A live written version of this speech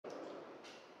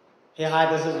Hey,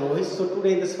 hi, this is Rohit. So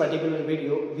today in this particular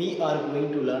video, we are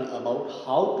going to learn about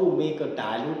how to make a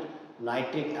dilute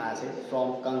nitric acid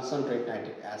from concentrate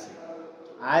nitric acid.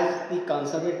 As the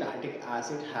concentrate nitric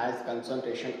acid has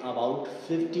concentration about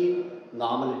 15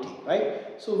 normality,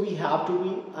 right? So we have to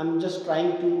be, I'm just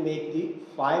trying to make the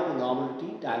 5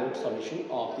 normality dilute solution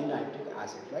of the nitric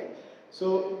acid, right?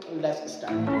 So let's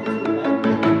start.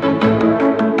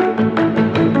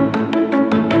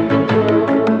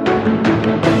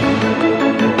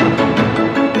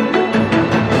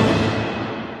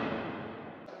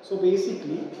 So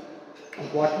basically,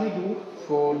 what we do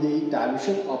for the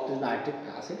dilution of the nitric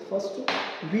acid, first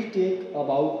we take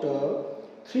about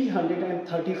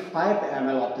 335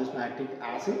 ml of this nitric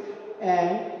acid,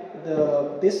 and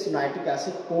this nitric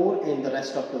acid pour in the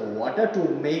rest of the water to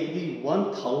make the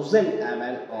 1000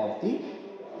 ml of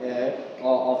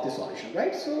the solution,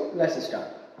 right? So let's start.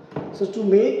 So to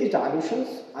make the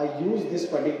dilutions, I use this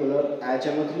particular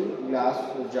HNO3 glass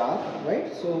jar,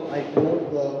 right? So I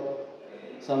pour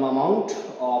some amount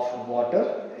of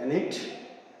water in it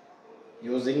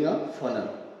using a funnel,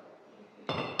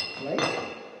 right?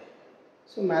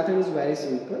 So method is very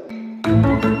simple.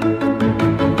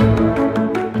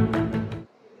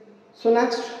 So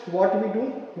next what we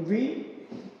do, we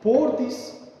pour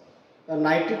this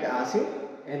nitric acid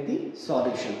in the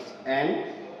solutions, and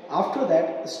after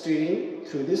that stirring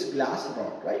through this glass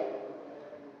rod, right?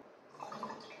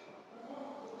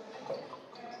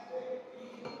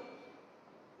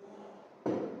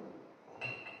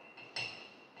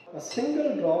 A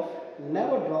single drop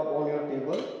never drop on your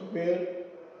table where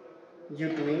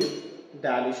you're doing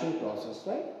dilution process,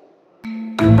 right?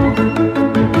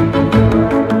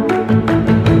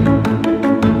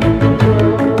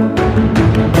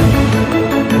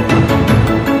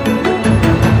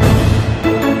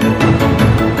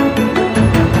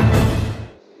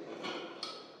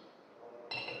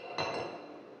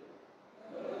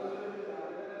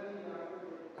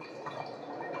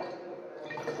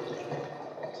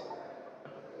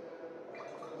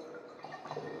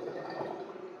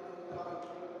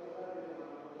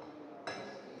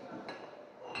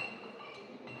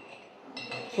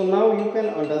 So now you can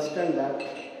understand that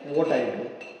what I do.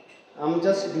 I'm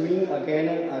just doing again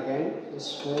and again,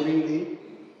 just pouring the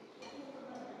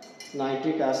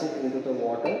nitric acid into the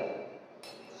water.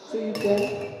 So you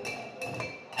can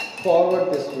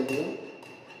forward this video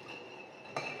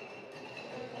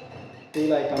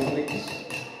till I complete this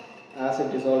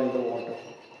acid dissolve in the water.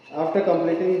 After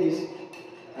completing this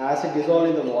acid dissolve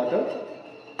in the water,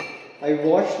 I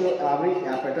wash every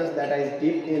apparatus that I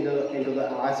dip into the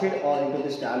acid or into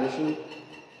this dilution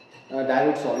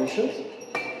dilute solutions.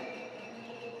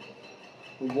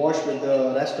 Wash with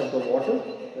the rest of the water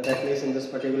that I place in this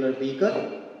particular beaker,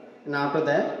 and after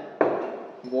that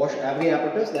wash every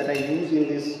apparatus that I use in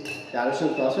this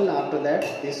dilution process, and after that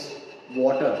this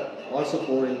water also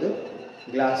pour in the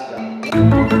glass jar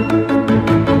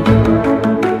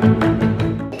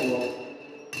to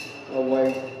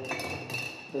avoid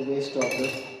the waste of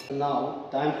this. Now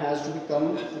time has to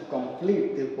come to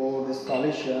complete the pour this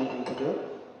solution into the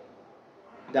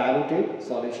diluted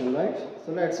solution, right?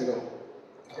 So let's go.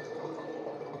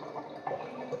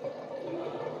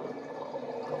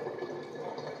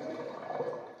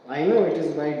 I know it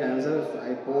is very dangerous.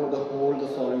 I pour the whole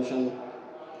solution.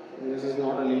 This is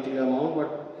not a little amount, but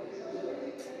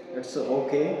it's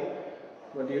okay.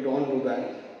 But you don't do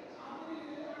that.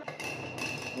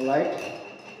 Alright.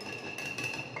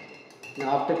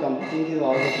 Now after completing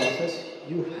all the process,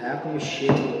 you have to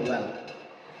shake it well.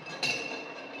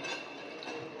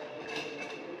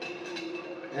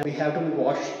 And we have to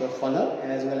wash the funnel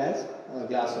as well as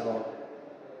glass rod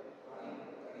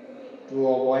to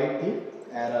avoid the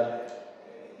error.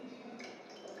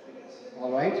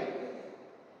 Alright.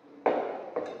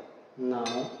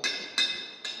 Now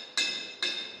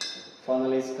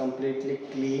funnel is completely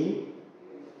clean.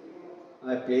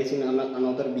 I place in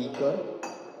another beaker.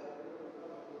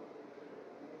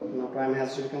 Now time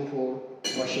has to come for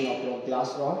washing of your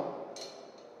glass rod.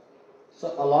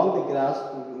 So along the glass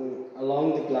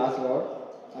rod,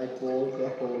 I pour the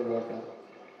whole water.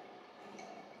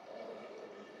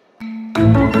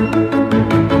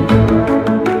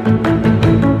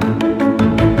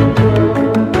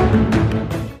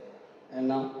 And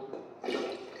now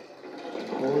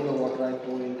all the water I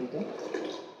pour into the.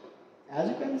 As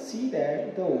you can see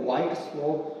that the white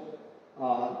smoke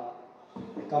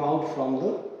come out from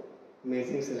the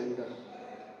mazing cylinder.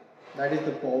 That is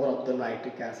the power of the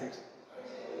nitric acid,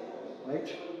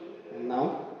 right? And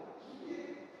now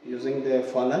using the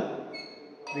funnel,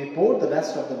 we pour the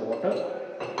rest of the water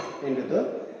into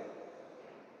the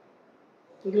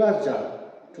glass jar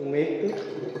to make the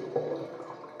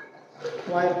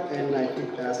 5N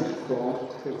nitric acid from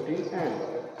 15N.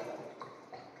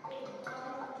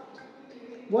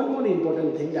 One more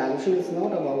important thing, dilution is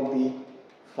not about the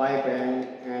 5N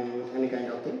and any kind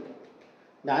of thing.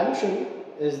 Dilution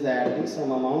is that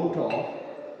some amount of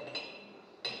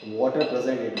water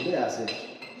present in the acid,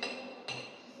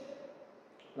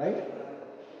 right?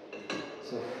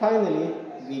 So finally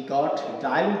we got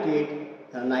diluted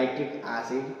nitric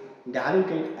acid,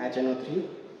 diluted HNO3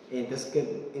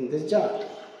 in this jar.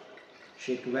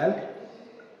 Shake well,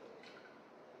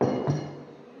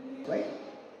 right?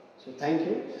 So thank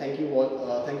you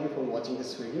for watching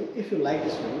this video. If you like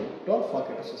this video, don't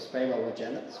forget to subscribe our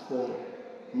channel for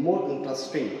more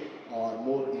interesting or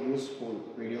more useful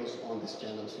videos on this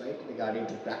channel, right, regarding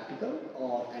to practical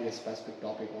or any specific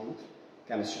topic on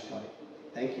chemistry topic.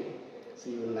 Thank you.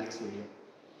 See you in the next video.